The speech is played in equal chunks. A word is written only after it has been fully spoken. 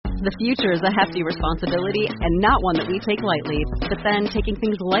The future is a hefty responsibility and not one that we take lightly. But then taking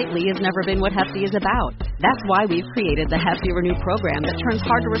things lightly has never been what Hefty is about. That's why we've created the Hefty Renew program that turns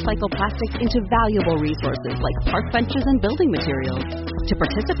hard-to-recycle plastics into valuable resources like park benches and building materials. To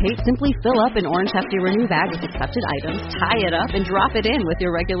participate, simply fill up an orange Hefty Renew bag with accepted items, tie it up, and drop it in with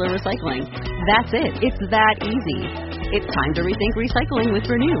your regular recycling. That's it. It's that easy. It's time to rethink recycling with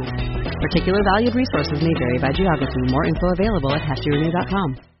Renew. Particular valued resources may vary by geography. More info available at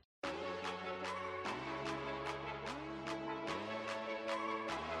heftyrenew.com.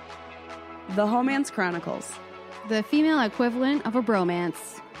 The Homance Chronicles. The female equivalent of a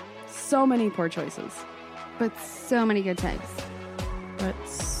bromance. So many poor choices. But so many good times. But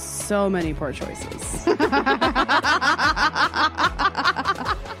so many poor choices. All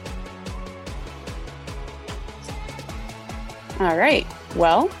right.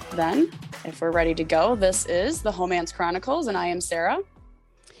 Well, then, if we're ready to go, this is the Homance Chronicles, and I am Sarah.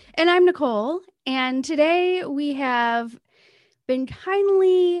 And I'm Nicole. And today we have been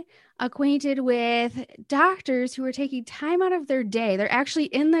kindly acquainted with doctors who are taking time out of their day. They're actually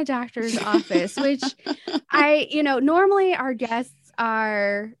in the doctor's office, which normally our guests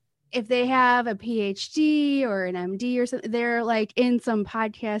are, if they have a PhD or an MD or something, they're like in some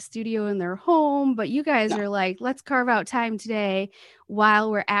podcast studio in their home. But you guys are like, let's carve out time today while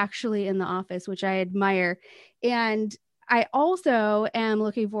we're actually in the office, which I admire. And I also am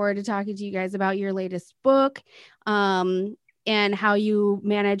looking forward to talking to you guys about your latest book, and how you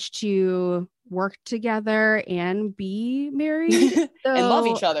managed to work together and be married. And love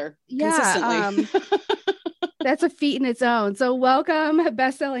each other consistently. That's a feat in its own. So welcome,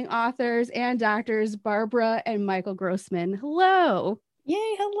 best-selling authors and doctors, Barbara and Michael Grossman. Hello. Yay,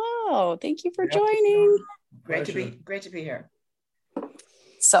 hello. Thank you for joining. Great to be here.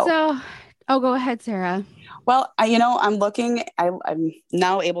 So go ahead, Sarah. Well, I'm looking, I'm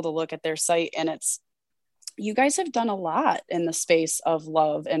now able to look at their site, and you guys have done a lot in the space of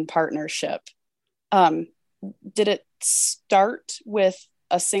love and partnership. Did it start with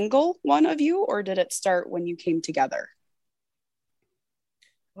a single one of you, or did it start when you came together?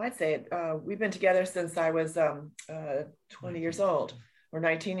 Well, I'd say we've been together since I was 20 years old or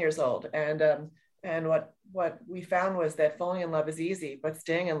 19 years old. And what we found was that falling in love is easy, but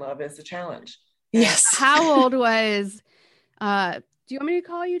staying in love is a challenge. Yes. How old was, do you want me to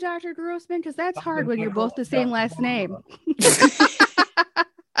call you Dr. Grossman? Because that's hard when you're both the same last name.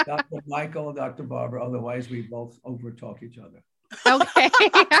 Dr. Michael and Dr. Barbara. Otherwise, we both overtalk each other. Okay.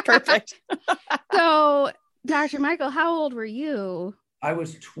 Perfect. So, Dr. Michael, how old were you? I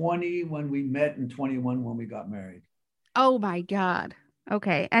was 20 when we met and 21 when we got married. Oh, my God.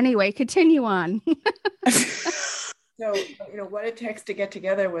 Okay. Anyway, continue on. So, what it takes to get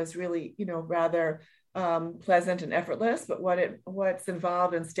together was really, rather pleasant and effortless, but what's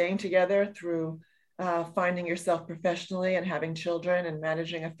involved in staying together through finding yourself professionally and having children and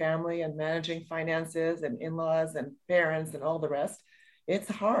managing a family and managing finances and in-laws and parents and all the rest, it's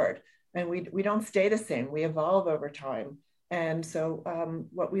hard. And we don't stay the same. We evolve over time. And so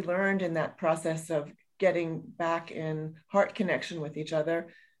what we learned in that process of getting back in heart connection with each other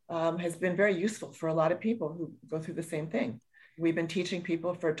has been very useful for a lot of people who go through the same thing. We've been teaching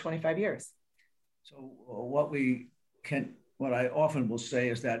people for 25 years. So what I often will say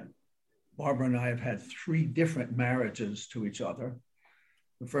is that Barbara and I have had 3 different marriages to each other.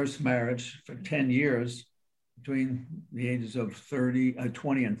 The first marriage for 10 years, between the ages of 20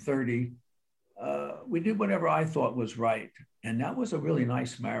 and 30, we did whatever I thought was right. And that was a really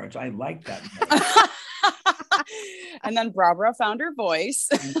nice marriage. I liked that marriage. And then Barbara found her voice.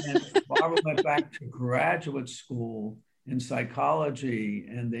 and Barbara went back to graduate school in psychology,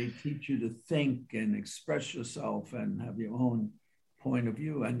 and they teach you to think and express yourself and have your own point of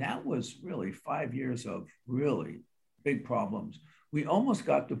view. And that was really 5 years of really big problems. We almost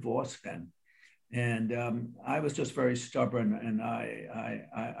got divorced then. And I was just very stubborn. And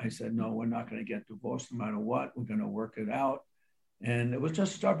I said, no, we're not going to get divorced no matter what. We're going to work it out. And it was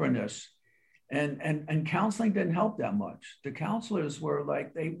just stubbornness. And counseling didn't help that much. The counselors were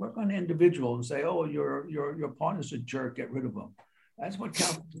like, they work on an individual and say, oh, your partner's a jerk, get rid of him. That's what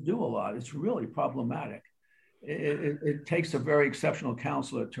counselors do a lot. It's really problematic. It takes a very exceptional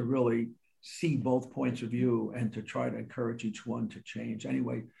counselor to really see both points of view and to try to encourage each one to change.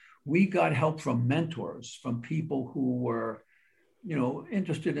 Anyway, we got help from mentors, from people who were,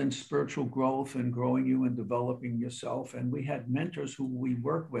 interested in spiritual growth and growing you and developing yourself. And we had mentors who we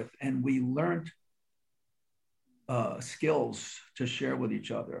worked with, and we learned skills to share with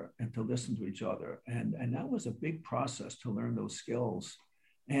each other and to listen to each other. And that was a big process to learn those skills.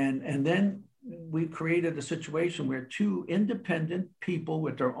 And then we created a situation where two independent people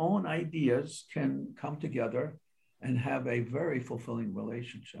with their own ideas can come together and have a very fulfilling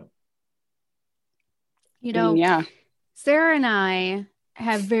relationship. You know, Yeah, Sarah and I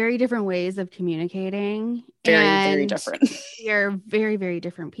have very different ways of communicating. very different. We are very, very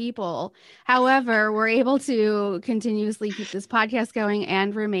different people. However, we're able to continuously keep this podcast going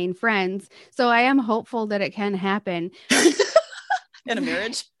and remain friends. So I am hopeful that it can happen. In a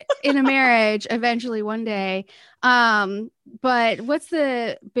marriage. In a marriage, eventually one day. But what's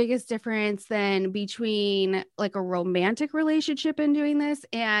the biggest difference then between like a romantic relationship in doing this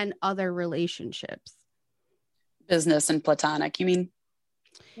and other relationships? Business and platonic, you mean?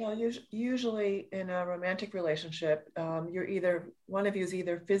 Well, usually in a romantic relationship, you're either, one of you is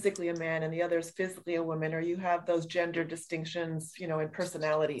either physically a man and the other is physically a woman, or you have those gender distinctions, you know, in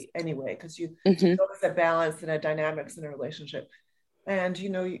personality anyway, because you notice a balance and a dynamics in a relationship. And, you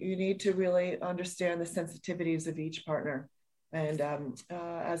know, you need to really understand the sensitivities of each partner. And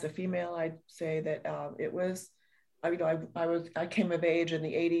as a female, I'd say that it was, you know, I came of age in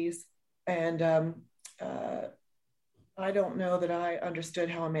the 80s, and I don't know that I understood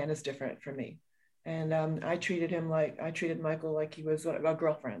how a man is different from me. And I treated Michael like he was a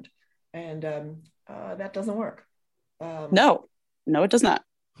girlfriend. And that doesn't work. No, it does not.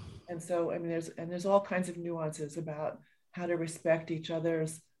 And so, I mean, there's all kinds of nuances about how to respect each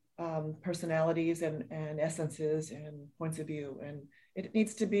other's personalities and essences and points of view. And it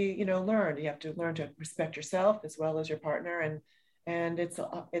needs to be, you know, learned. You have to learn to respect yourself as well as your partner. And it's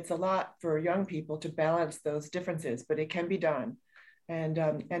a lot for young people to balance those differences, but it can be done. And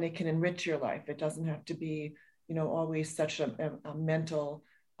it can enrich your life. It doesn't have to be, you know, always such a mental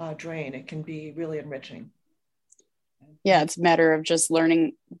drain. It can be really enriching. Yeah, it's a matter of just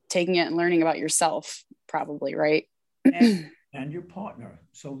taking it and learning about yourself, probably, right? And your partner.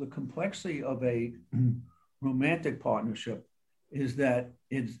 So the complexity of a romantic partnership is that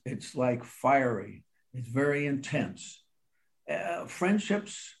it's like fiery. It's very intense.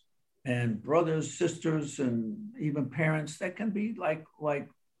 Friendships and brothers, sisters, and even parents, that can be like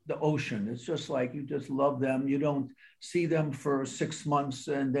the ocean. It's just like you just love them. You don't see them for 6 months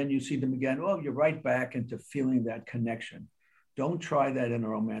and then you see them again. Well, you're right back into feeling that connection. Don't try that in a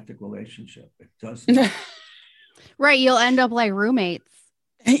romantic relationship. It doesn't. Right. You'll end up like roommates.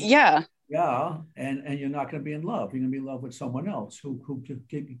 Yeah. Yeah. And you're not going to be in love. You're going to be in love with someone else who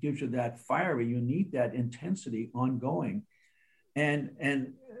gives you that fiery. You need that intensity ongoing.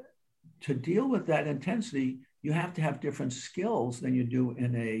 And to deal with that intensity, you have to have different skills than you do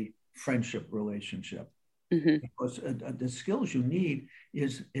in a friendship relationship. Because the skills you need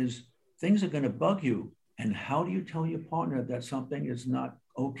is things are going to bug you. And how do you tell your partner that something is not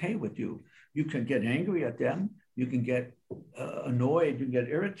okay with you? You can get angry at them. You can get annoyed. You can get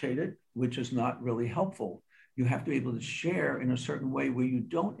irritated, which is not really helpful. You have to be able to share in a certain way where you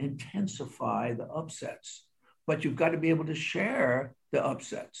don't intensify the upsets, but you've got to be able to share the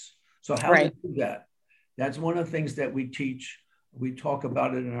upsets. So how to do that? That's one of the things that we teach. We talk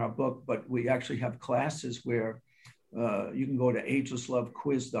about it in our book, but we actually have classes where you can go to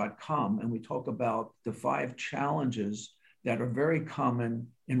agelesslovequiz.com, and we talk about the 5 challenges that are very common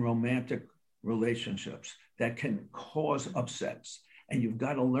in romantic relationships that can cause upsets. And you've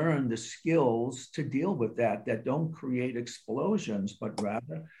got to learn the skills to deal with that don't create explosions, but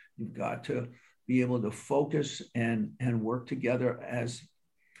rather you've got to be able to focus and work together as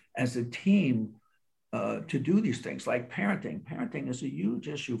a team to do these things, like parenting. Parenting is a huge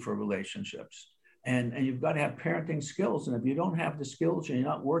issue for relationships. And you've got to have parenting skills. And if you don't have the skills and you're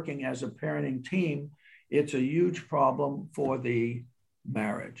not working as a parenting team, it's a huge problem for the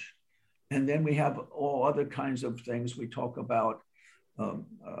marriage. And then we have all other kinds of things. We talk about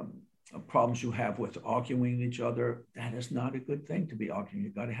problems you have with arguing with each other. That is not a good thing to be arguing.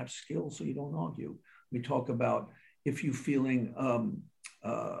 You've got to have skills so you don't argue. We talk about if you're feeling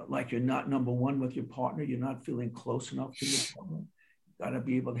like you're not number one with your partner, you're not feeling close enough to your partner. You've got to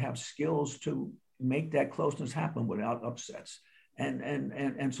be able to have skills to make that closeness happen without upsets.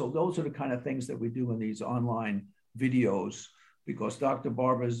 And so those are the kind of things that we do in these online videos, because Dr.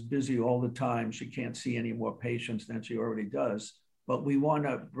 Barbara is busy all the time. She can't see any more patients than she already does. But we want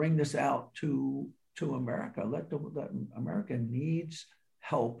to bring this out to America. Let America needs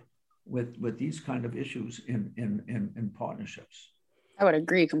help with these kind of issues in partnerships. I would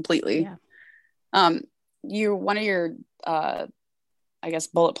agree completely. Yeah. One of your I guess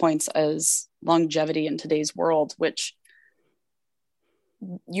bullet points is longevity in today's world, which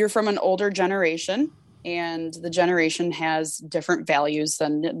you're from an older generation. and the generation has different values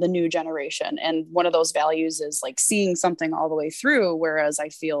than the new generation. And one of those values is like seeing something all the way through. Whereas I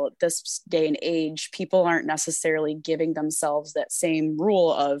feel at this day and age, people aren't necessarily giving themselves that same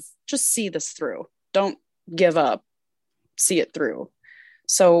rule of just see this through. Don't give up, see it through.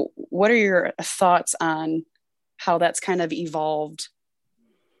 So what are your thoughts on how that's kind of evolved,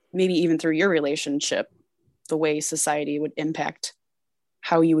 maybe even through your relationship, the way society would impact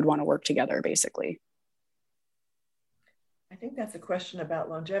how you would want to work together, basically? I think that's a question about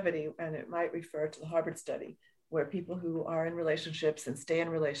longevity, and it might refer to the Harvard study, where people who are in relationships and stay in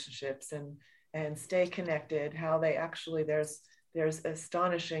relationships and stay connected, how they actually, there's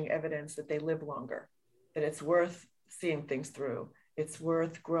astonishing evidence that they live longer, that it's worth seeing things through. It's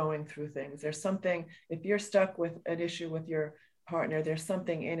worth growing through things. There's something, if you're stuck with an issue with your partner, there's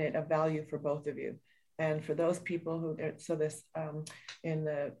something in it of value for both of you. And for those people who, so this in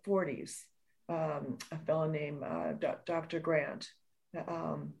the 40s, a fellow named Dr. Grant,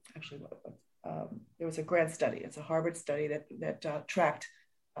 actually, there was a Grant study. It's a Harvard study that tracked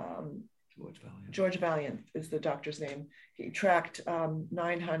George Valiant is the doctor's name. He tracked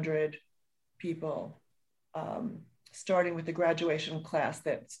 900 people, starting with the graduation class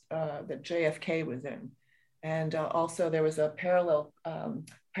that JFK was in. And also there was a parallel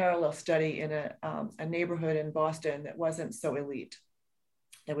study in a neighborhood in Boston that wasn't so elite.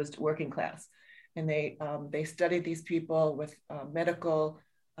 It was working class. And they studied these people with medical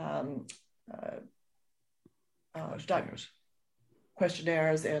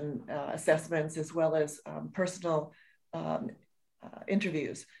questionnaires and assessments, as well as personal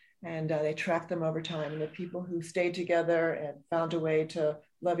interviews. And they tracked them over time. And the people who stayed together and found a way to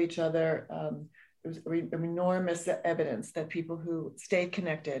love each other, there was enormous evidence that people who stayed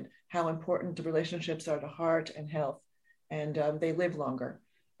connected, how important the relationships are to heart and health, and they live longer.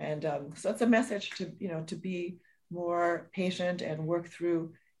 And so it's a message to be more patient and work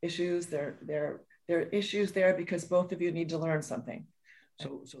through issues. There are issues there because both of you need to learn something.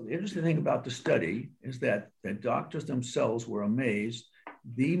 So the interesting thing about the study is that the doctors themselves were amazed.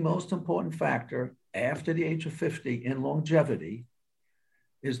 The most important factor after the age of 50 in longevity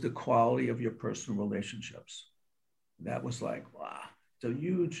is the quality of your personal relationships. That was like, wow, it's a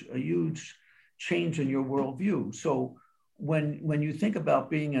huge change in your worldview. So when you think about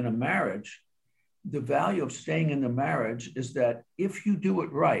being in a marriage, the value of staying in the marriage is that if you do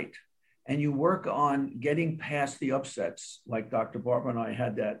it right and you work on getting past the upsets, like Dr. Barbara and I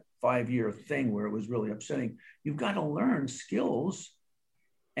had that 5-year thing where it was really upsetting, you've got to learn skills.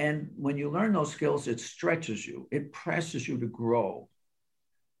 And when you learn those skills, it stretches you, it presses you to grow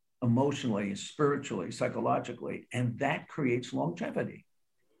emotionally, spiritually, psychologically, and that creates longevity.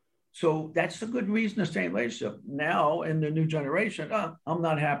 So that's a good reason to stay in a relationship. Now in the new generation, I'm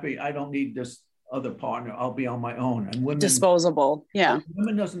not happy. I don't need this other partner. I'll be on my own. And women, disposable. Yeah.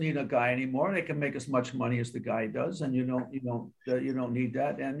 Women doesn't need a guy anymore. They can make as much money as the guy does, and you don't need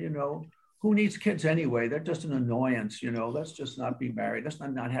that. And who needs kids anyway? They're just an annoyance. Let's just not be married. Let's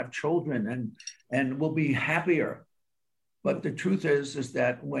not have children, and we'll be happier. But the truth is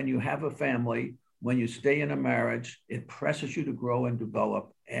that when you have a family, when you stay in a marriage, it presses you to grow and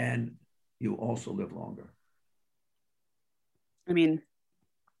develop, and you also live longer. I mean,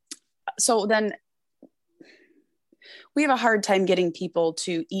 so then we have a hard time getting people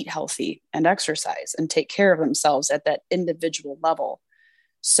to eat healthy and exercise and take care of themselves at that individual level.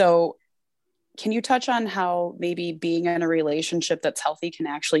 So can you touch on how maybe being in a relationship that's healthy can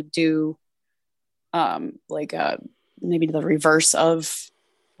actually do maybe the reverse of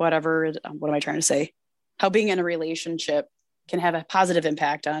whatever, what am I trying to say? How being in a relationship can have a positive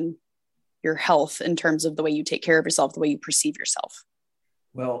impact on your health in terms of the way you take care of yourself, the way you perceive yourself?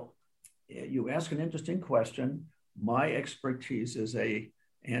 Well, you ask an interesting question. My expertise is a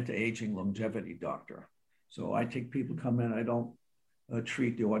anti-aging longevity doctor. So I take people come in, I don't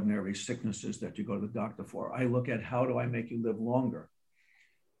treat the ordinary sicknesses that you go to the doctor for. I look at how do I make you live longer?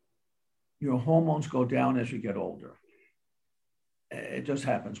 Your hormones go down as you get older. It just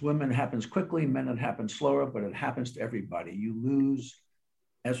happens. Women, it happens quickly. Men, it happens slower, but it happens to everybody. You lose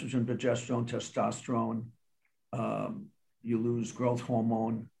estrogen, progesterone, testosterone. You lose growth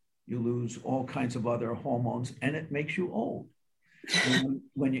hormone. You lose all kinds of other hormones, and it makes you old.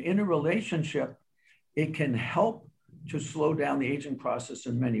 When you're in a relationship, it can help to slow down the aging process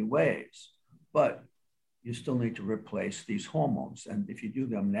in many ways, but you still need to replace these hormones. And if you do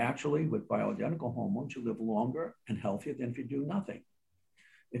them naturally with bioidentical hormones, you live longer and healthier than if you do nothing.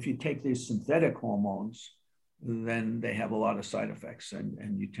 If you take these synthetic hormones, then they have a lot of side effects,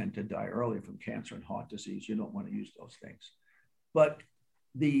 and you tend to die early from cancer and heart disease. You don't want to use those things. But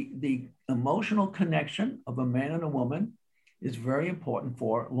the emotional connection of a man and a woman is very important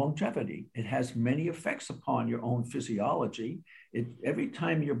for longevity. It has many effects upon your own physiology. Every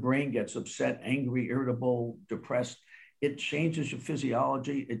time your brain gets upset, angry, irritable, depressed, it changes your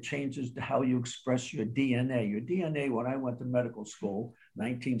physiology. It changes how you express your DNA. Your DNA, when I went to medical school,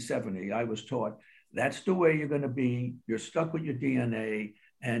 1970, I was taught that's the way you're going to be. You're stuck with your DNA.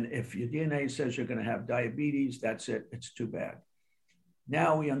 And if your DNA says you're going to have diabetes, that's it. It's too bad.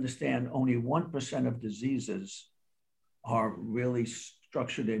 Now we understand only 1% of diseases are really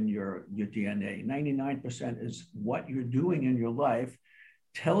structured in your DNA. 99% is what you're doing in your life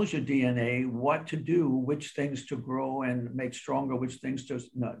tells your DNA what to do, which things to grow and make stronger, which things to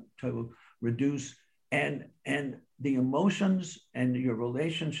reduce. And the emotions and your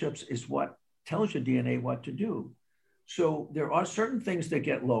relationships is what tells your DNA what to do. So there are certain things that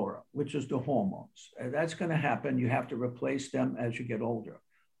get lower, which is the hormones. That's going to happen. You have to replace them as you get older.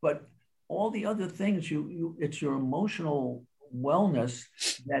 But all the other things, it's your emotional wellness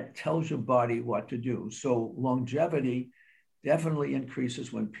that tells your body what to do. So longevity definitely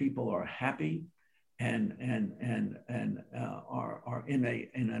increases when people are happy and are in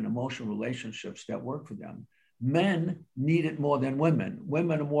an emotional relationships that work for them. Men need it more than women.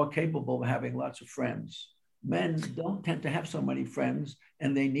 Women are more capable of having lots of friends. Men don't tend to have so many friends,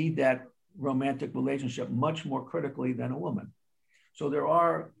 and they need that romantic relationship much more critically than a woman. So there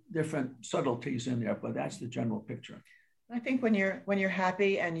are different subtleties in there, but that's the general picture. I think when you're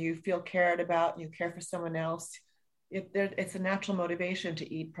happy and you feel cared about, and you care for someone else, it's a natural motivation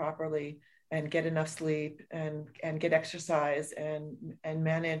to eat properly and get enough sleep and get exercise and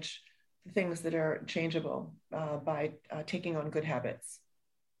manage the things that are changeable by taking on good habits.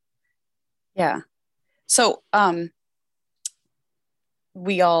 Yeah. So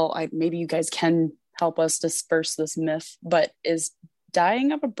maybe you guys can help us disperse this myth, but is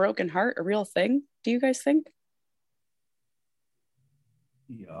dying of a broken heart a real thing? Do you guys think?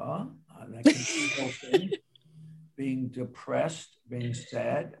 Yeah, that can be a real thing. Being depressed, being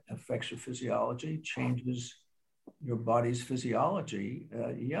sad affects your physiology, changes your body's physiology.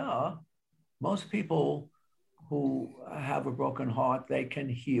 Yeah, most people who have a broken heart, they can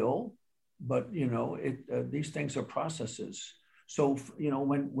heal, but these things are processes. So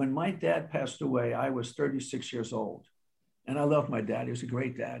when my dad passed away, I was 36 years old, and I loved my dad. He was a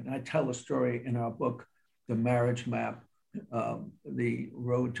great dad. And I tell a story in our book, The Marriage Map, the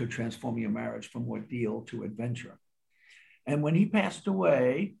road to transforming your marriage from ordeal to adventure. And when he passed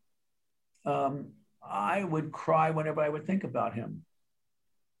away, I would cry whenever I would think about him.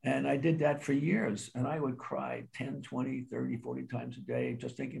 And I did that for years. And I would cry 10, 20, 30, 40 times a day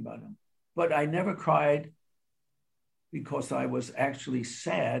just thinking about him. But I never cried because I was actually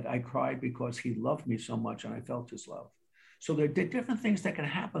sad. I cried because he loved me so much and I felt his love. So there are different things that can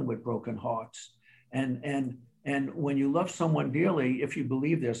happen with broken hearts. And when you love someone dearly, if you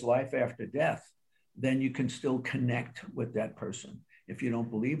believe there's life after death, then you can still connect with that person. If you don't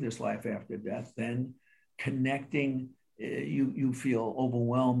believe there's life after death, then connecting, you feel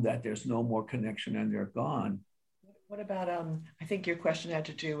overwhelmed that there's no more connection and they're gone. What about, I think your question had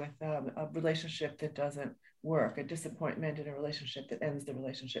to do with a relationship that doesn't work, a disappointment in a relationship that ends the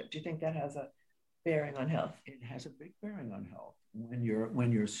relationship. Do you think that has a bearing on health? It has a big bearing on health.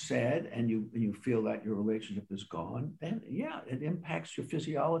 When you're sad and you feel that your relationship is gone, then yeah, it impacts your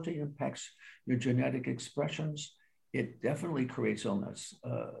physiology, impacts your genetic expressions. It definitely creates illness.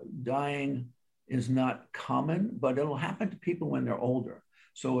 Dying is not common, but it'll happen to people when they're older.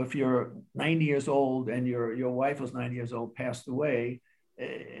 So if you're 90 years old and your wife was 90 years old, passed away,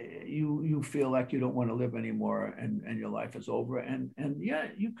 you feel like you don't want to live anymore and your life is over. And yeah,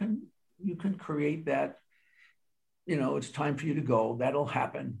 you can create that, it's time for you to go. That'll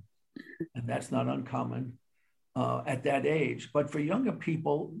happen. And that's not uncommon at that age. But for younger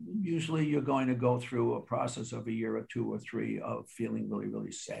people, usually you're going to go through a process of a year or 2 or 3 of feeling really,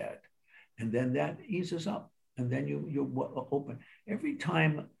 really sad. And then that eases up. And then you open. Every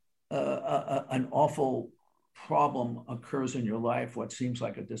time an awful problem occurs in your life, what seems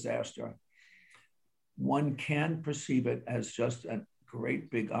like a disaster, one can perceive it as just a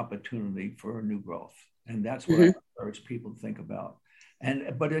great big opportunity for a new growth. And that's what I encourage people to think about.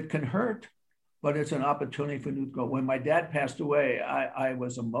 But it can hurt, but it's an opportunity for new growth. When my dad passed away, I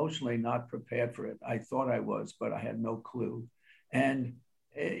was emotionally not prepared for it. I thought I was, but I had no clue. And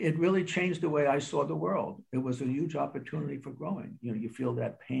it really changed the way I saw the world. It was a huge opportunity for growing. You feel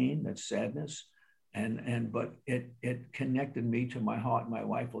that pain, that sadness, but it connected me to my heart. My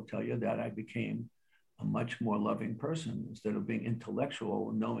wife will tell you that I became a much more loving person instead of being intellectual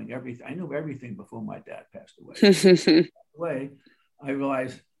and knowing everything. I knew everything before my dad passed away. I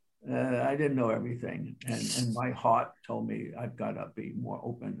realized I didn't know everything. And my heart told me I've got to be more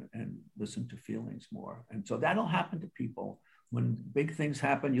open and listen to feelings more. And so that'll happen to people. When big things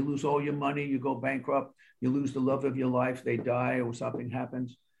happen, you lose all your money, you go bankrupt, you lose the love of your life, they die or something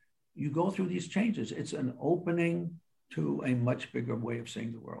happens. You go through these changes. It's an opening to a much bigger way of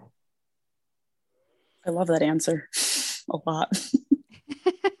seeing the world. I love that answer a lot.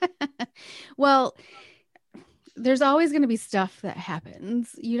 Well, there's always going to be stuff that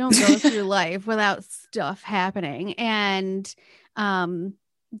happens. You don't go through life without stuff happening. And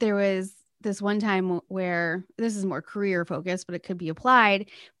there was this one time where, this is more career focused, but it could be applied.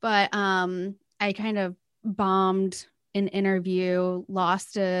 But I kind of bombed an interview,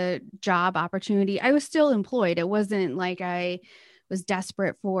 lost a job opportunity. I was still employed. It wasn't like I was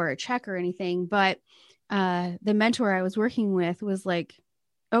desperate for a check or anything, but the mentor I was working with was like,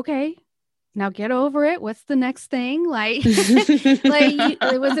 okay, now get over it. What's the next thing? Like,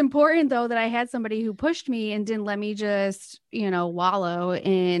 it was important though that I had somebody who pushed me and didn't let me just, wallow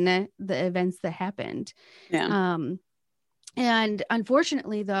in the events that happened. Yeah. And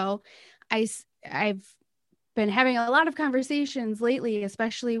unfortunately though, I've been having a lot of conversations lately,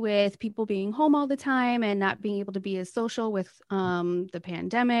 especially with people being home all the time and not being able to be as social with the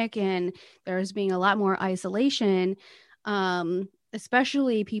pandemic, and there's being a lot more isolation,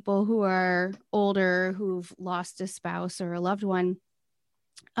 especially people who are older, who've lost a spouse or a loved one,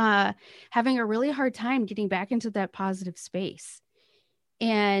 having a really hard time getting back into that positive space.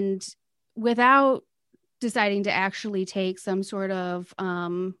 And without deciding to actually take some sort of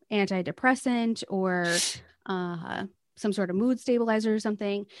antidepressant or some sort of mood stabilizer or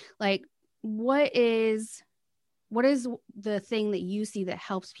something, like what is the thing that you see that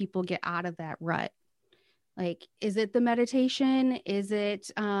helps people get out of that rut? Like, is it the meditation? Is it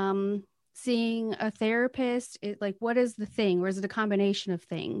seeing a therapist? What is the thing? Or is it a combination of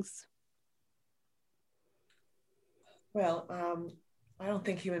things? Well, I don't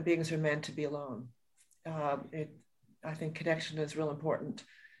think human beings are meant to be alone. I think connection is real important,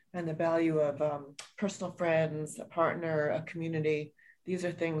 and the value of personal friends, a partner, a community. These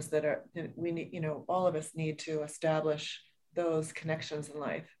are things that we need. All of us need to establish those connections in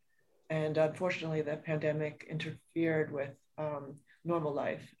life. And unfortunately, the pandemic interfered with normal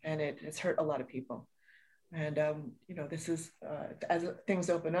life, and it has hurt a lot of people. And this is as things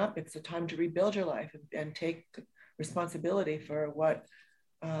open up, it's a time to rebuild your life and take responsibility for what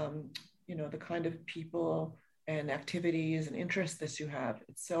the kind of people and activities and interests that you have.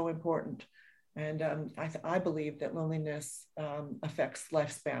 It's so important. And I believe that loneliness affects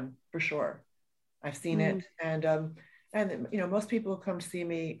lifespan for sure. I've seen it. And most people come see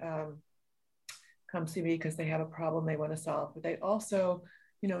me because they have a problem they want to solve, but they also,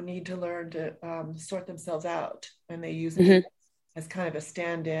 need to learn to sort themselves out. And they use it as kind of a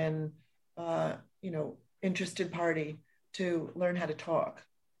stand-in, interested party to learn how to talk.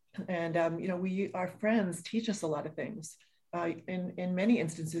 And, our friends teach us a lot of things. In many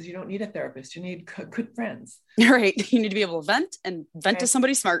instances, you don't need a therapist. You need good friends. Right. You need to be able to vent to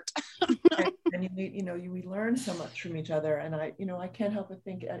somebody smart. and you need, we learn so much from each other. And I can't help but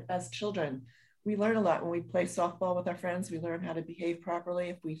think as children, we learn a lot when we play softball with our friends. We learn how to behave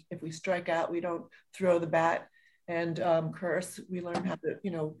properly. If we strike out, we don't throw the bat and curse. We learn how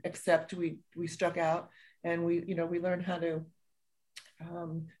to, accept we struck out, and we learn how to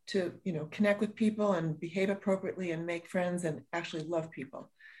connect with people and behave appropriately and make friends and actually love people.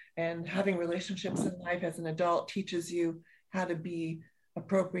 And having relationships in life as an adult teaches you how to be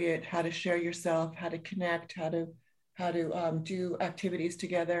appropriate, how to share yourself, how to connect, how to do activities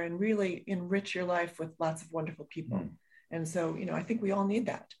together and really enrich your life with lots of wonderful people. And so, I think we all need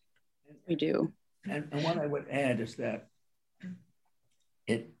that. We do. And what I would add is that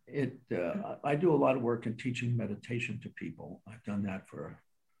I do a lot of work in teaching meditation to people. I've done that for,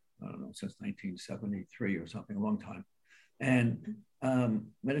 I don't know, since 1973 or something, a long time. And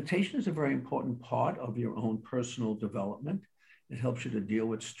meditation is a very important part of your own personal development. It helps you to deal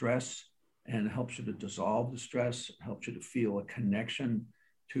with stress, and it helps you to dissolve the stress. It helps you to feel a connection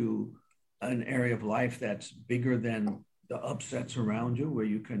to an area of life that's bigger than the upsets around you, where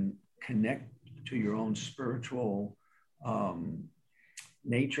you can connect to your own spiritual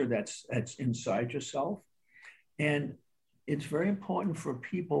nature that's inside yourself. And it's very important for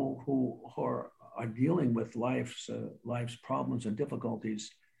people who are dealing with life's problems and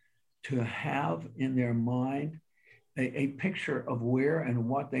difficulties to have in their mind a picture of where and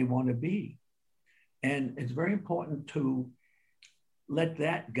what they want to be. And it's very important to let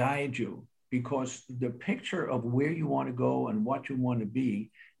that guide you, because the picture of where you want to go and what you want to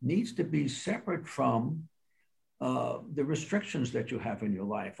be needs to be separate from the restrictions that you have in your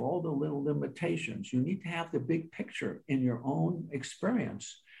life, all the little limitations. You need to have the big picture in your own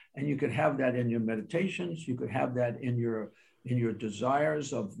experience. And you could have that in your meditations. You could have that in your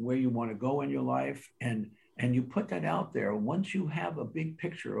desires of where you want to go in your life. And you put that out there. Once you have a big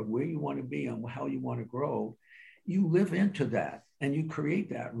picture of where you want to be and how you want to grow, you live into that and you create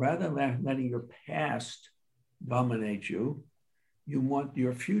that rather than letting your past dominate you. You want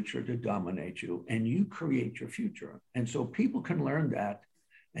your future to dominate you and you create your future. And so people can learn that.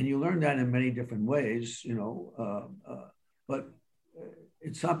 And you learn that in many different ways, but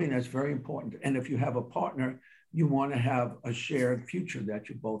it's something that's very important. And if you have a partner, you want to have a shared future that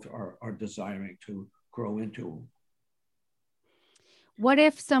you both are desiring to grow into. What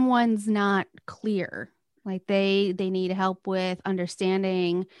if someone's not clear? Like they need help with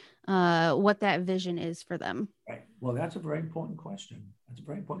understanding what that vision is for them. Right. Well, that's a very important question.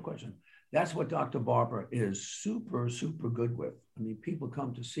 That's what Dr. Barbara is super, super good with. I mean, people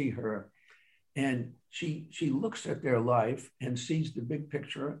come to see her and she looks at their life and sees the big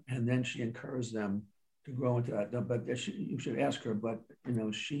picture, and then she encourages them to grow into that. But you should ask her, but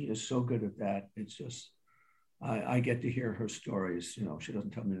she is so good at that. It's just, I get to hear her stories. She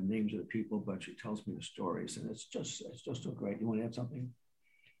doesn't tell me the names of the people, but she tells me the stories, and it's just so great. You want to add something?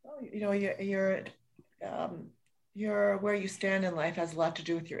 Well, you're where you stand in life has a lot to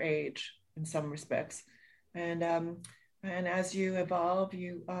do with your age in some respects, and as you evolve,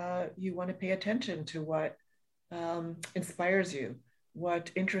 you want to pay attention to what inspires you,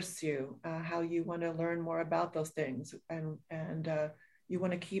 what interests you, how you want to learn more about those things, and you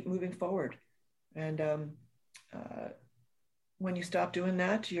want to keep moving forward, and when you stop doing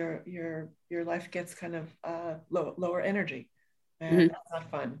that, your life gets kind of lower energy, and that's not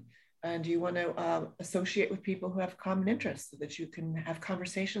fun. And you want to associate with people who have common interests so that you can have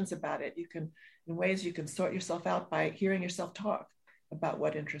conversations about it. You can, in ways, you can sort yourself out by hearing yourself talk about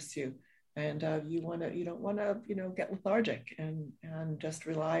what interests you. And you don't want to, get lethargic and just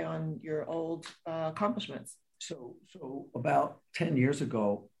rely on your old accomplishments. So about 10 years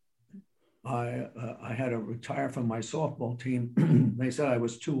ago, I had to retire from my softball team. They said I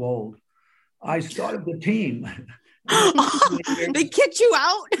was too old. I started the team. They kicked you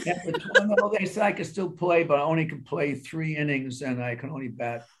out. They said I could still play, but I only could play 3 innings, and I can only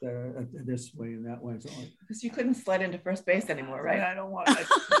bat this way and that way. Because you couldn't slide into first base anymore, right? I don't want.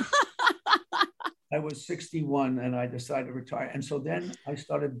 I was 61, and I decided to retire. And so then I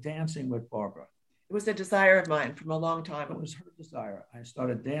started dancing with Barbara. It was a desire of mine from a long time. It was her desire. I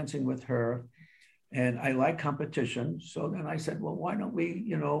started dancing with her, and I like competition. So then I said, well, why don't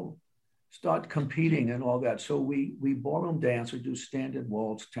we, start competing and all that. So we ballroom dance, we do standard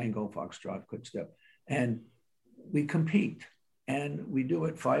waltz, tango, foxtrot, quick step, and we compete. And we do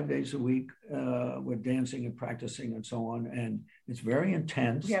it 5 days a week. We're dancing and practicing and so on. And it's very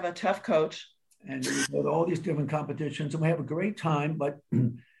intense. We have a tough coach. And we go to all these different competitions and we have a great time, but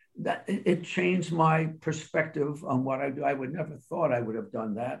that it changed my perspective on what I do. I would never thought I would have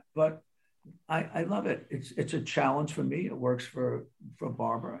done that, but I love it. It's a challenge for me. It works for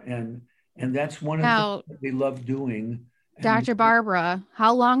Barbara. And that's one of the things that we love doing. Dr. Barbara,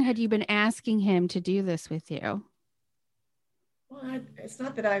 how long had you been asking him to do this with you? Well, it's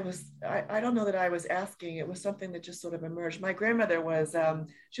not that I don't know that I was asking. It was something that just sort of emerged. My grandmother was,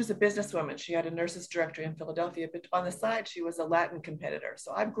 she was a businesswoman. She had a nurses directory in Philadelphia, but on the side, she was a Latin competitor.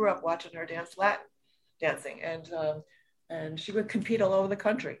 So I grew up watching her dance Latin dancing, and she would compete all over the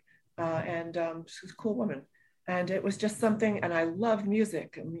country. And she was a cool woman. And it was just something, and I love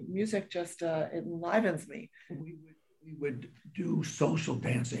music. I mean, music just it enlivens me. We would do social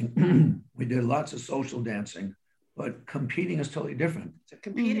dancing. We did lots of social dancing, but competing is totally different. So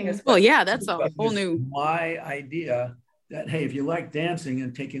competing is well, yeah, that's a whole new. My idea that hey, if you like dancing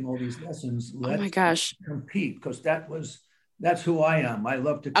and taking all these lessons, let's compete, because that's who I am. I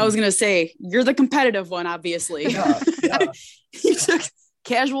love to compete. I was gonna say you're the competitive one, obviously. Yeah. You took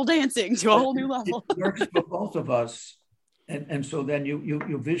casual dancing to a whole new level. It works for both of us. And so then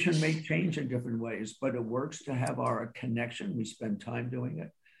your vision may change in different ways, but it works to have our connection. We spend time doing it.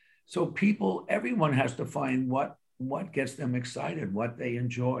 So everyone has to find what gets them excited, what they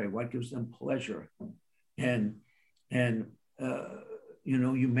enjoy, what gives them pleasure. And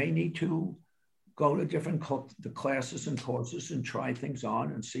you may need to go to different the classes and courses and try things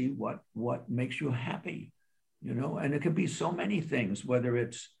on and see what makes you happy. And it could be so many things, whether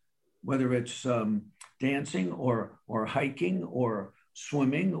it's dancing or hiking or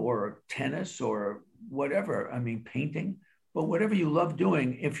swimming or tennis or whatever. I mean, painting, but whatever you love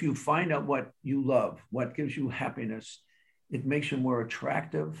doing, if you find out what you love, what gives you happiness, it makes you more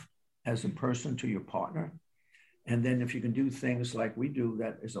attractive as a person to your partner. And then if you can do things like we do,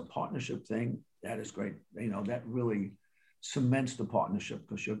 that is a partnership thing, that is great. That really cements the partnership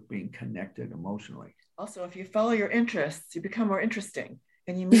because you're being connected emotionally. Also, if you follow your interests, you become more interesting,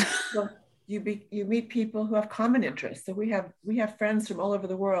 and you meet people, you meet people who have common interests. So we have friends from all over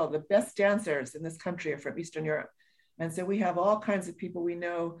the world. The best dancers in this country are from Eastern Europe, and so we have all kinds of people we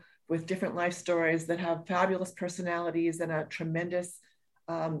know with different life stories that have fabulous personalities and a tremendous,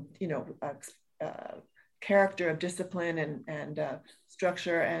 character of discipline and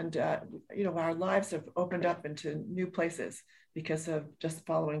structure. And our lives have opened up into new places because of just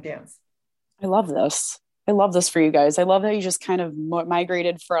following dance. I love this. I love this for you guys. I love that you just kind of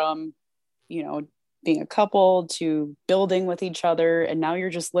migrated from, being a couple to building with each other. And now you're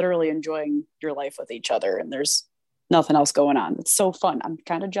just literally enjoying your life with each other. And there's nothing else going on. It's so fun. I'm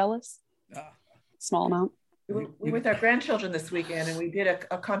kind of jealous. Small amount. We were with our grandchildren this weekend, and we did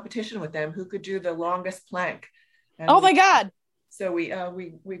a competition with them who could do the longest plank. And my God. So we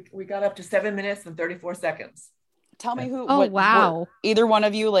got up to 7 minutes and 34 seconds. Tell me who. Wow. Either one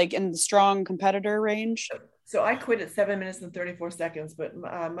of you, like in the strong competitor range? So I quit at 7 minutes and 34 seconds, but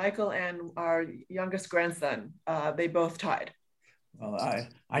Michael and our youngest grandson, they both tied. Well,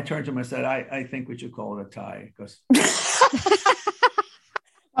 I turned to him and said, I think we should call it a tie because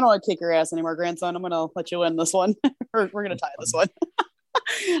I don't want to kick your ass anymore, grandson. I'm going to let you win this one. We're going to tie this one.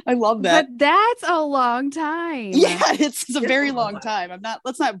 I love that. But that's a long time. Yeah, it's a very long time.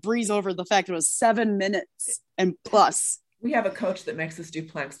 Let's not breeze over the fact it was 7 minutes and plus. We have a coach that makes us do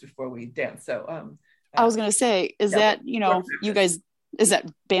planks before we dance. So I was going to say, is that, you guys, is that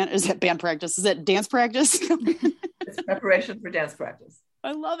band practice? Is that dance practice? It's preparation for dance practice.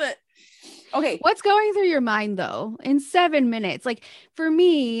 I love it. Okay. What's going through your mind though in 7 minutes? Like for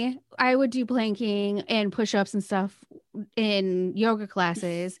me, I would do planking and push-ups and stuff in yoga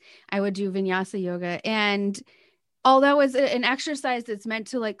classes. I would do vinyasa yoga. And although it's an exercise that's meant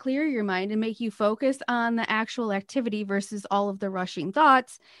to like clear your mind and make you focus on the actual activity versus all of the rushing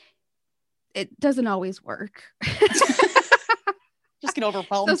thoughts, it doesn't always work. Just get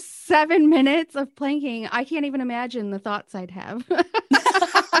overwhelmed. So 7 minutes of planking, I can't even imagine the thoughts I'd have.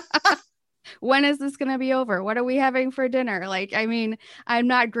 When is this going to be over? What are we having for dinner? Like, I mean, I'm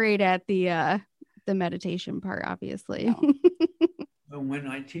not great at the meditation part, obviously. No. When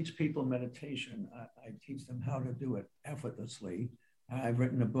I teach people meditation, I teach them how to do it effortlessly. I've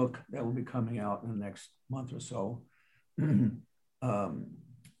written a book that will be coming out in the next month or so,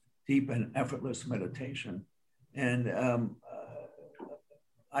 Deep and Effortless Meditation. And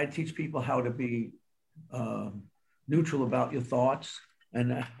I teach people how to be neutral about your thoughts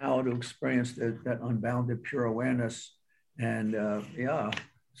and how to experience that unbounded pure awareness. And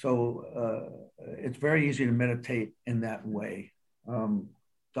so it's very easy to meditate in that way.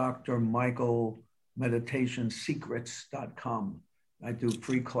 Dr. Michael meditationsecrets.com. I do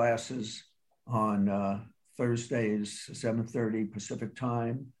free classes on Thursdays, 7:30 Pacific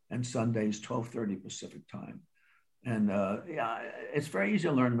time, and Sundays, 12:30 Pacific time. And it's very easy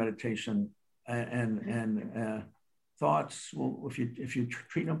to learn meditation and thoughts. Well, if you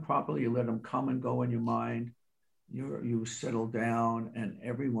treat them properly, you let them come and go in your mind. You settle down, and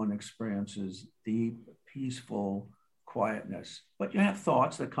everyone experiences deep, peaceful quietness. But you have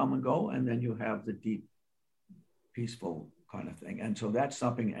thoughts that come and go, and then you have the deep, peaceful kind of thing. And so that's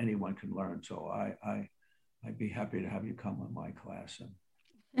something anyone can learn. So I'd be happy to have you come on my class.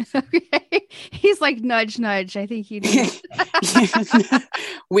 Okay. He's like, nudge, nudge. I think you need.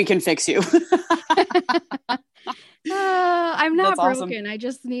 We can fix you. I'm not That's broken. awesome. I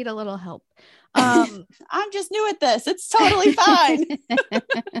just need a little help. I'm just new at this. It's totally fine.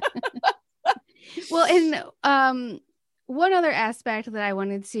 Well, and one other aspect that I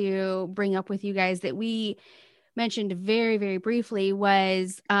wanted to bring up with you guys that we mentioned very, very briefly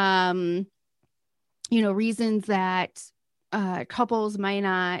was, reasons that couples might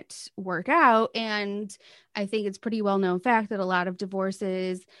not work out. And I think it's pretty well known fact that a lot of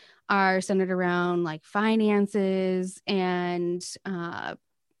divorces are centered around like finances and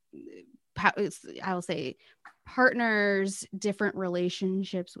I'll say partners, different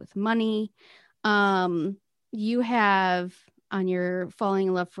relationships with money. You have on your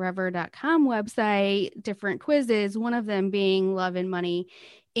fallinginloveforever.com website different quizzes, one of them being love and money.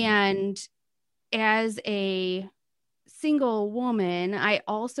 And as a single woman, I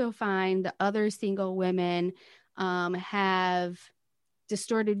also find that other single women have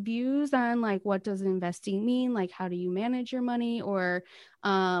distorted views on like what does investing mean, like how do you manage your money, or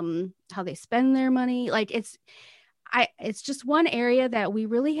how they spend their money. Like it's just one area that we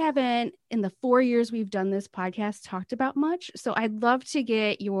really haven't in the 4 years we've done this podcast talked about much. So I'd love to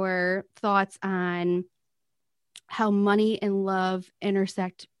get your thoughts on how money and love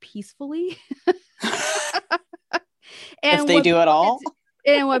intersect peacefully. If they do it all.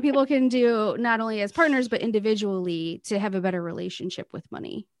 And what people can do not only as partners, but individually to have a better relationship with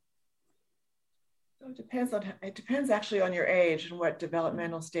money. So it depends actually on your age and what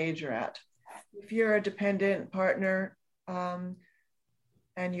developmental stage you're at. If you're a dependent partner,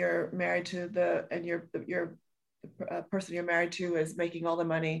 and you're married to the person you're married to is making all the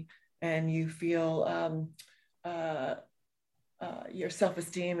money, and you feel your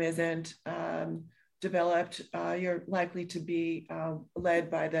self-esteem isn't developed, you're likely to be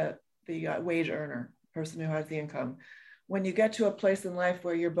led by the wage earner, person who has the income. When you get to a place in life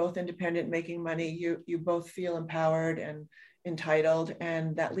where you're both independent, making money, you both feel empowered and entitled,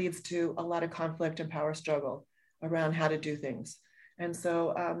 and that leads to a lot of conflict and power struggle around how to do things. And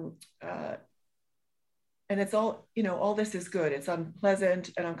so, and it's all, all this is good. It's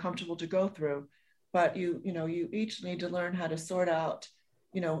unpleasant and uncomfortable to go through, but you each need to learn how to sort out,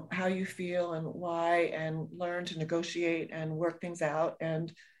 how you feel and why, and learn to negotiate and work things out.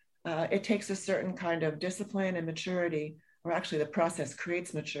 And it takes a certain kind of discipline and maturity, or actually the process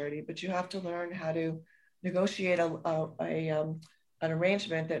creates maturity, but you have to learn how to negotiate an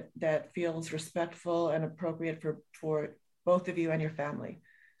arrangement that feels respectful and appropriate for both of you and your family.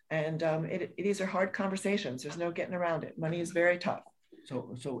 And these are hard conversations. There's no getting around it. Money is very tough.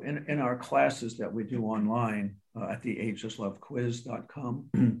 So in our classes that we do online at the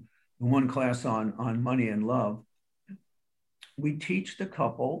agelesslovequiz.com, one class on money and love, we teach the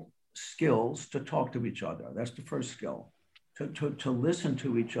couple skills to talk to each other. That's the first skill, to listen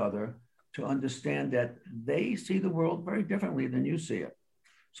to each other, to understand that they see the world very differently than you see it.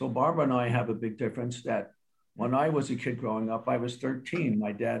 So Barbara and I have a big difference that when I was a kid growing up, I was 13.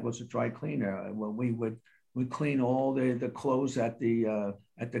 My dad was a dry cleaner. Well, we would clean all the clothes at the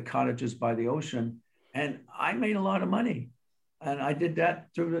cottages by the ocean. And I made a lot of money. And I did that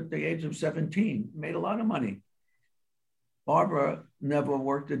through the age of 17, made a lot of money. Barbara never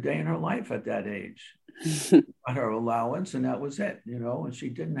worked a day in her life at that age. Got her allowance, and that was it, and she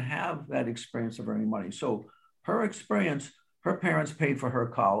didn't have that experience of earning money. So her experience, her parents paid for her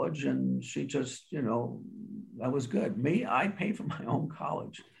college, and she just, that was good. Me, I paid for my own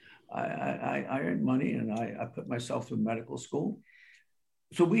college. I earned money, and I put myself through medical school.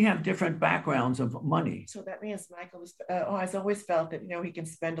 So we have different backgrounds of money. So that means Michael has always felt that, he can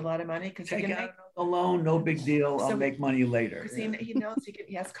spend a lot of money because he can make a loan, no big deal. I'll make money later. Because he knows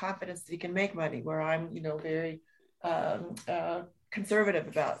he has confidence that he can make money, where I'm, very conservative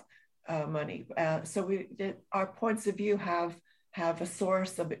about money. So our points of view have a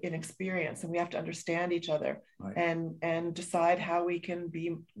source of inexperience, and we have to understand each other, right, and decide how we can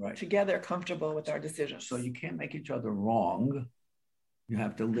be together comfortable with our decisions. So you can't make each other wrong. You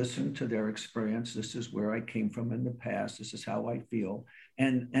have to listen to their experience. This is where I came from in the past. This is how I feel.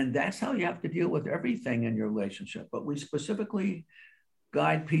 And that's how you have to deal with everything in your relationship. But we specifically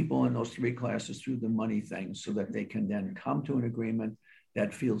guide people in those 3 classes through the money things so that they can then come to an agreement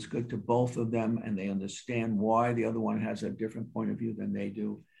that feels good to both of them, and they understand why the other one has a different point of view than they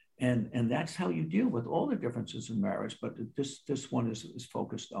do. And that's how you deal with all the differences in marriage. But this one is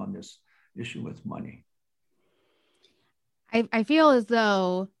focused on this issue with money. I feel as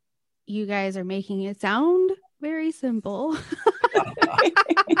though you guys are making it sound very simple.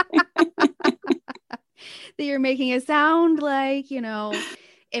 That you're making it sound like,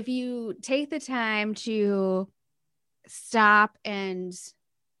 if you take the time to stop and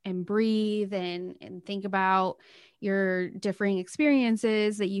breathe and think about your differing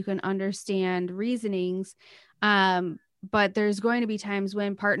experiences, that you can understand reasonings. But there's going to be times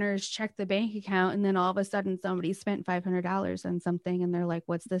when partners check the bank account and then all of a sudden somebody spent $500 on something and they're like,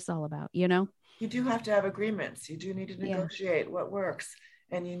 what's this all about? You do have to have agreements. You do need to negotiate what works.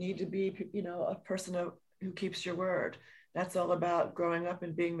 And you need to be, a person who keeps your word. That's all about growing up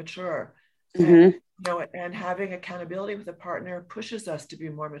and being mature. Mm-hmm. And having accountability with a partner pushes us to be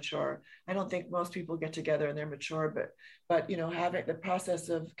more mature. I don't think most people get together and they're mature, but having the process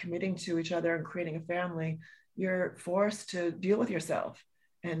of committing to each other and creating a family, you're forced to deal with yourself,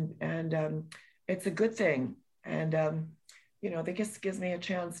 and it's a good thing. And that just gives me a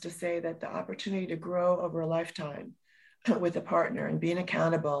chance to say that the opportunity to grow over a lifetime with a partner and being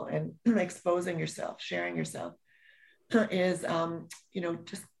accountable and exposing yourself, sharing yourself, is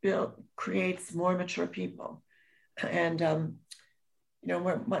just creates more mature people. And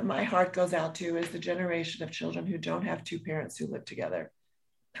what my heart goes out to is the generation of children who don't have 2 parents who live together.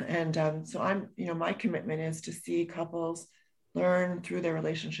 And so I'm, my commitment is to see couples learn through their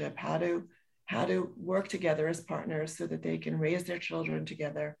relationship how to work together as partners so that they can raise their children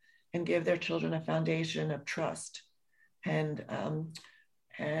together and give their children a foundation of trust and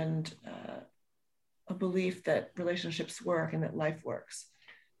a belief that relationships work and that life works.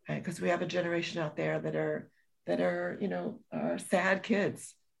 Because we have a generation out there that are are sad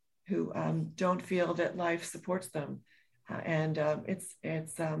kids who don't feel that life supports them, and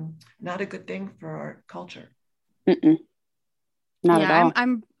it's not a good thing for our culture. Not at all.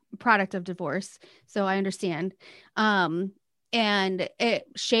 I'm a product of divorce, so I understand. And it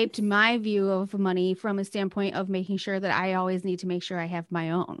shaped my view of money from a standpoint of making sure that I always need to make sure I have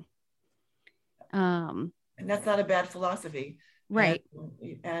my own. And that's not a bad philosophy, right?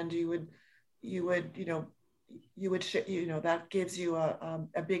 And you would that gives you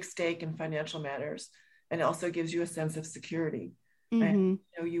a big stake in financial matters, and also gives you a sense of security. And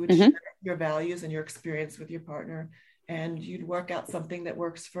you would share your values and your experience with your partner, and you'd work out something that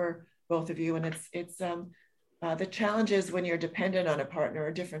works for both of you. And it's the challenges when you're dependent on a partner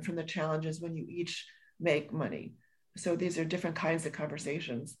are different from the challenges when you each make money. So these are different kinds of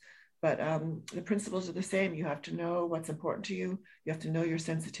conversations, but the principles are the same. You have to know what's important to you. You have to know your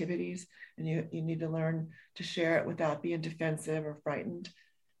sensitivities, and you need to learn to share it without being defensive or frightened,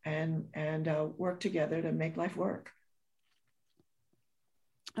 and work together to make life work.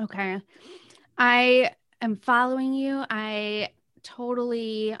 Okay. I am following you. I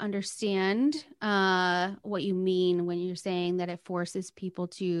totally understand what you mean when you're saying that it forces people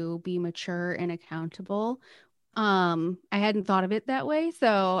to be mature and accountable. I hadn't thought of it that way,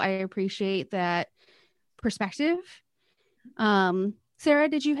 so I appreciate that perspective. Sarah,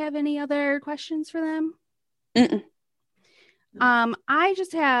 did you have any other questions for them? I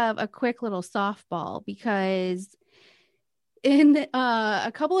just have a quick little softball, because in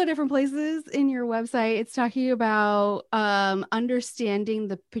a couple of different places in your website, it's talking about understanding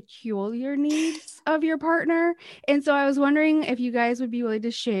the peculiar needs of your partner. And so I was wondering if you guys would be willing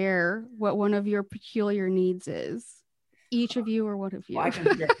to share what one of your peculiar needs is. Each of you or one of you. I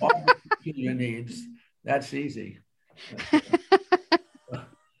can share all the peculiar needs. That's easy.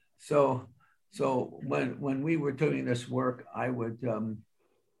 So when we were doing this work, I would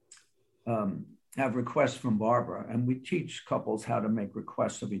have requests from Barbara, and we teach couples how to make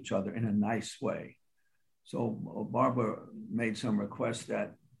requests of each other in a nice way. So Barbara made some requests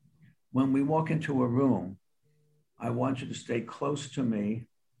that when we walk into a room, I want you to stay close to me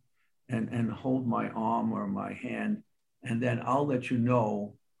and hold my arm or my hand, and then I'll let you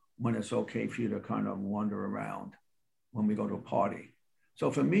know when it's okay for you to kind of wander around when we go to a party. So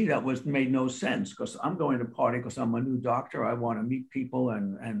for me, that made no sense, because I'm going to party because I'm a new doctor. I want to meet people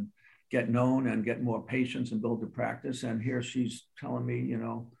and get known and get more patients and build the practice. And here she's telling me,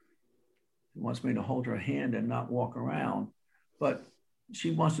 wants me to hold her hand and not walk around. But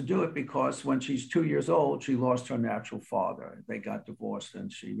she wants to do it because when she's 2 years old, she lost her natural father. They got divorced,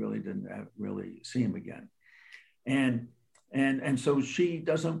 and she really didn't really see him again. And so she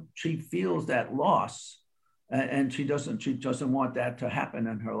feels that loss, and she doesn't want that to happen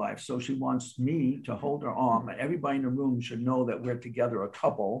in her life. So she wants me to hold her arm. Everybody in the room should know that we're together, a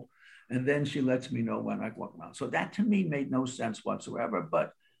couple. And then she lets me know when I walk around. So that to me made no sense whatsoever,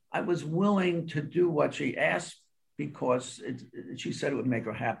 but I was willing to do what she asked because she said it would make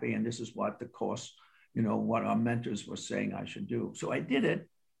her happy. And this is what the course, what our mentors were saying I should do. So I did it,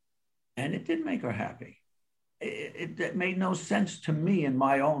 and it did make her happy. It made no sense to me in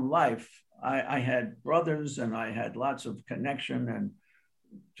my own life. I had brothers, and I had lots of connection and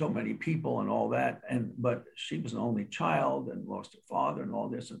so many people and all that. But she was an only child and lost her father and all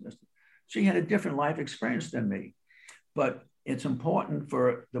this and this. She had a different life experience than me. But it's important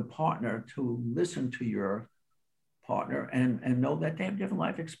for the partner to listen to your partner and know that they have different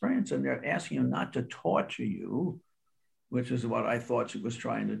life experience, and they're asking you not to torture you, which is what I thought she was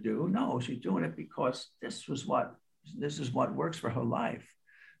trying to do. No, she's doing it because this is what works for her life.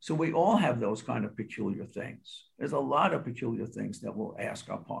 So we all have those kind of peculiar things. There's a lot of peculiar things that we'll ask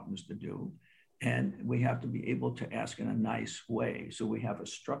our partners to do. And we have to be able to ask in a nice way. So we have a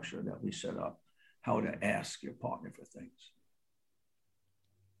structure that we set up, how to ask your partner for things.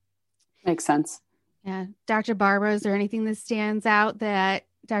 Makes sense. Yeah. Dr. Barbara, is there anything that stands out that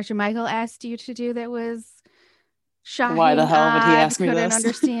Dr. Michael asked you to do that was shocking? Why the hell would he ask me couldn't this?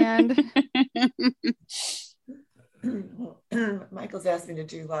 Understand? Well, Michael's asked me to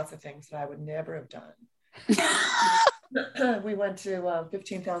do lots of things that I would never have done. We went to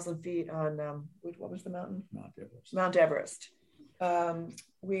 15,000 feet on what was the mountain? Mount Everest.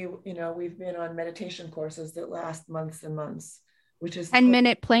 We've been on meditation courses that last months and months, which is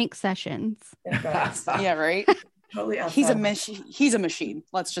 10-minute plank sessions. Yeah, right. Totally outside. He's a machine.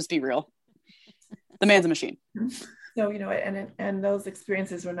 Let's just be real. The man's a machine. So, and those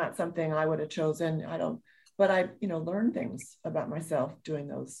experiences were not something I would have chosen. But I, learned things about myself doing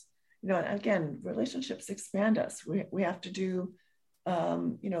those. And again, relationships expand us. We have to do,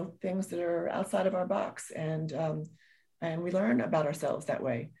 things that are outside of our box, and we learn about ourselves that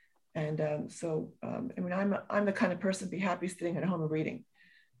way. And I'm the kind of person to be happy sitting at home and reading.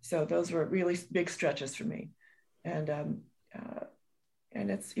 So those were really big stretches for me, and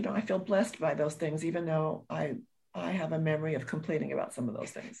it's, I feel blessed by those things, even though I have a memory of complaining about some of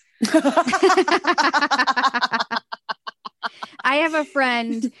those things. I have a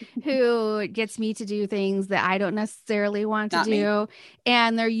friend who gets me to do things that I don't necessarily want to do.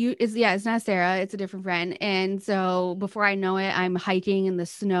 And it's not Sarah, it's a different friend. And so before I know it, I'm hiking in the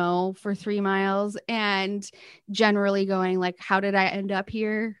snow for 3 miles and generally going like, how did I end up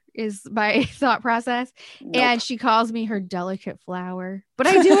here is my thought process. Nope. And she calls me her delicate flower, but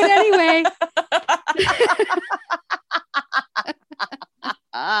I do it anyway.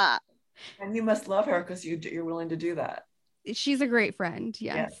 And you must love her because you're willing to do that. She's a great friend.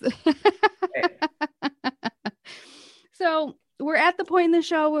 Yes. So we're at the point in the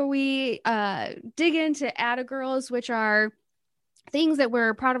show where we dig into Atta Girls, which are things that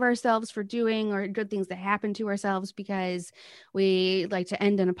we're proud of ourselves for doing or good things that happen to ourselves because we like to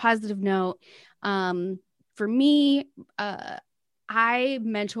end on a positive note. For me, I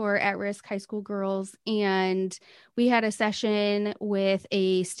mentor at-risk high school girls, and we had a session with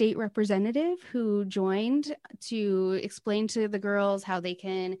a state representative who joined to explain to the girls how they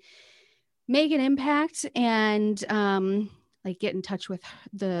can make an impact and like get in touch with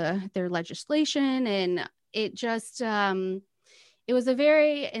their legislation. And it just it was a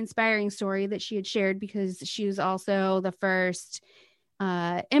very inspiring story that she had shared because she was also the first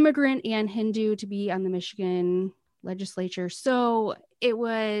immigrant and Hindu to be on the Michigan legislature. So it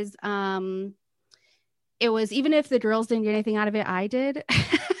was even if the girls didn't get anything out of it, I did.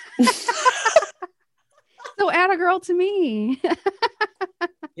 So add a girl to me.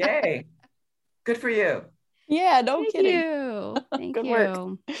 Yay. Good for you. Yeah, no kidding. Thank Good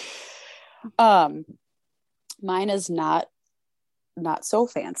you. Work. Mine is not so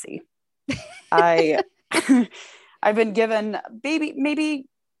fancy. I've been given maybe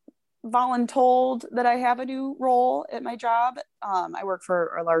voluntold that I have a new role at my job. I work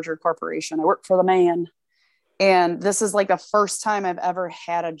for a larger corporation. I work for the man. And this is like the first time I've ever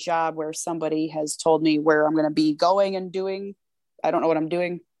had a job where somebody has told me where I'm going to be going and doing. I don't know what I'm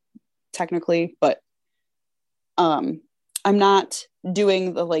doing technically, but I'm not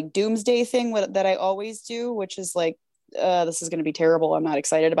doing the like doomsday thing that I always do, which is like, this is going to be terrible. I'm not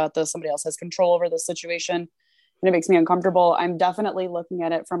excited about this. Somebody else has control over this situation. And it makes me uncomfortable. I'm definitely looking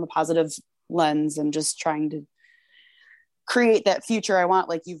at it from a positive lens and just trying to create that future I want,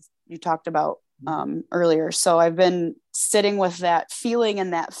 like you talked about earlier. So I've been sitting with that feeling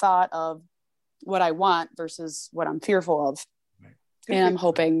and that thought of what I want versus what I'm fearful of. Right. And I'm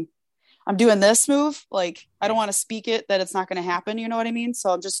hoping I'm doing this move. Like, I don't want to speak it that it's not going to happen. You know what I mean?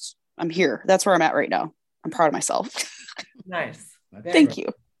 So I'm here. That's where I'm at right now. I'm proud of myself. Nice. Thank you.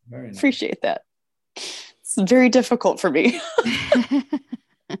 Very nice. Appreciate that. It's very difficult for me.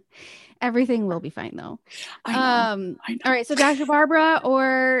 Everything will be fine though. I know. All right. So Dr. Barbara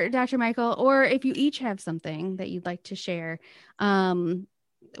or Dr. Michael, or if you each have something that you'd like to share,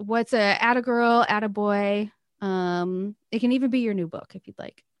 what's a atta girl, atta boy? It can even be your new book if you'd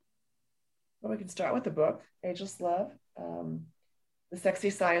like. Well, we can start with the book, Ageless Love. The Sexy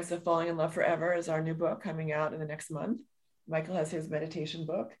Science of Falling in Love Forever is our new book coming out in the next month. Michael has his meditation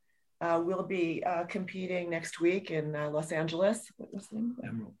book. We'll be competing next week in Los Angeles. What's the name?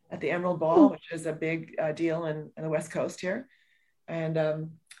 Emerald. At the Emerald Ball, which is a big deal in the West Coast here. And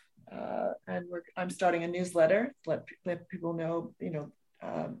I'm starting a newsletter to let people know,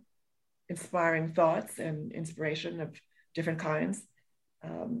 inspiring thoughts and inspiration of different kinds,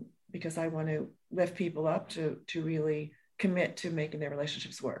 because I want to lift people up to really commit to making their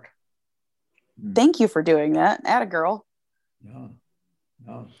relationships work. Thank you for doing that. Atta girl. Yeah.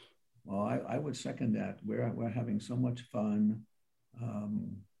 No. Well, I would second that. We're having so much fun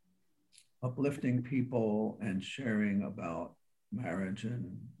uplifting people and sharing about marriage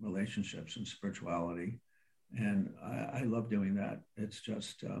and relationships and spirituality. And I love doing that. It's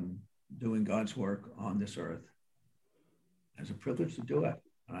just doing God's work on this earth. It's a privilege to do it.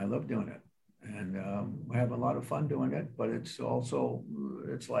 And I love doing it. And I have a lot of fun doing it, but it's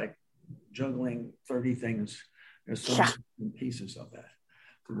like juggling 30 things. There's so many pieces of that.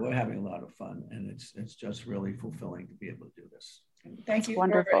 So we're having a lot of fun, and it's just really fulfilling to be able to do this. Thank you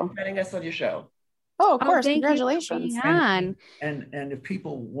for inviting us on your show. Oh, of course. Thank Congratulations. you for being on. And if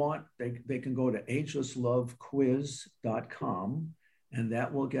people want, they can go to agelesslovequiz.com, and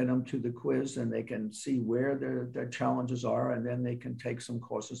that will get them to the quiz, and they can see where their challenges are, and then they can take some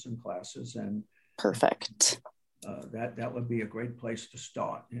courses and classes. And perfect. That would be a great place to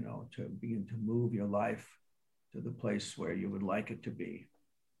start, to begin to move your life to the place where you would like it to be.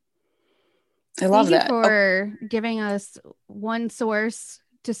 I love that. Thank you for giving us one source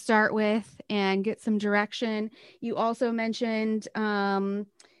to start with and get some direction. You also mentioned Dr.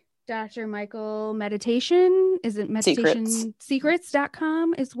 Michael Meditation. Is it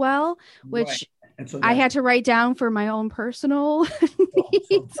meditationsecrets.com as well, which right. I had to write down for my own personal needs.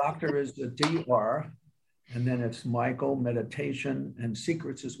 So doctor is the DR, and then it's Michael Meditation, and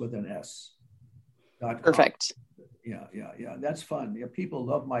secrets is with an S. Perfect. Yeah. That's fun. Yeah, people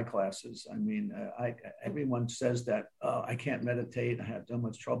love my classes. I mean, everyone says that I can't meditate. I have so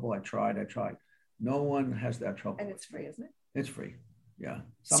much trouble. I tried. No one has that trouble. And it's free, isn't it? It's free. Yeah.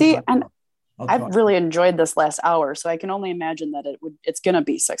 See, and I've really enjoyed this last hour, so I can only imagine that it's going to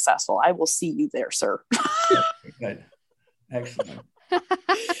be successful. I will see you there, sir. Good. Excellent. All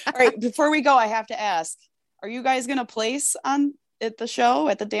right. Before we go, I have to ask: are you guys going to place at the show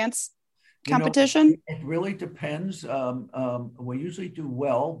at the dance competition? It really depends. We usually do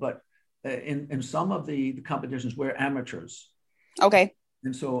well, but in some of the competitions, we're amateurs. Okay.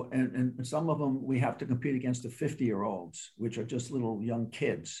 And so, and some of them, we have to compete against the 50-year-olds, which are just little young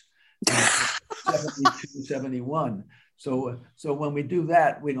kids, 72, 71. So when we do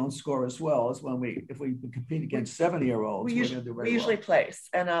that, we don't score as well as if we compete against 70-year-olds. We usually place.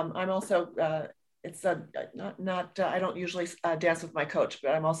 And I'm also, it's not I don't usually dance with my coach,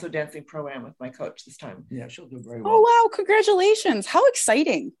 but I'm also dancing pro-am with my coach this time. Yeah, she'll do very well. Oh, wow. Congratulations. How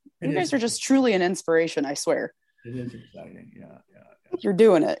exciting. You guys are just truly an inspiration, I swear. It is exciting. Yeah. You're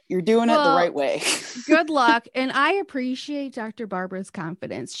doing it. You're doing it the right way. Good luck. And I appreciate Dr. Barbara's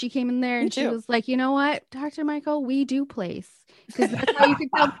confidence. She came in there and she was like, you know what, Dr. Michael, we do place. Because that's how you can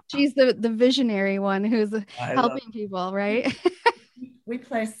tell she's the visionary one who's helping people, right? We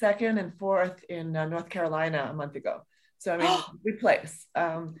placed second and fourth in North Carolina a month ago. So, I mean, we place.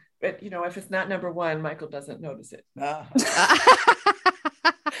 But, if it's not number one, Michael doesn't notice it. Why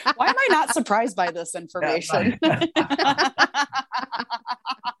am I not surprised by this information?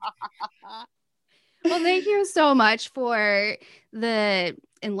 Well, thank you so much for the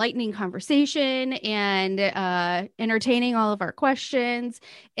enlightening conversation and entertaining all of our questions.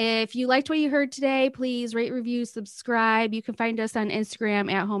 If you liked what you heard today, please rate, review, subscribe. You can find us on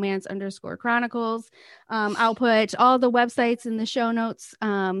Instagram at homance_chronicles. I'll put all the websites in the show notes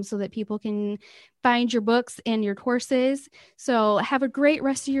so that people can find your books and your courses. So have a great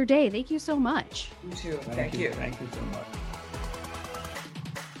rest of your day. Thank you so much. You too. Thank you. Thank you so much.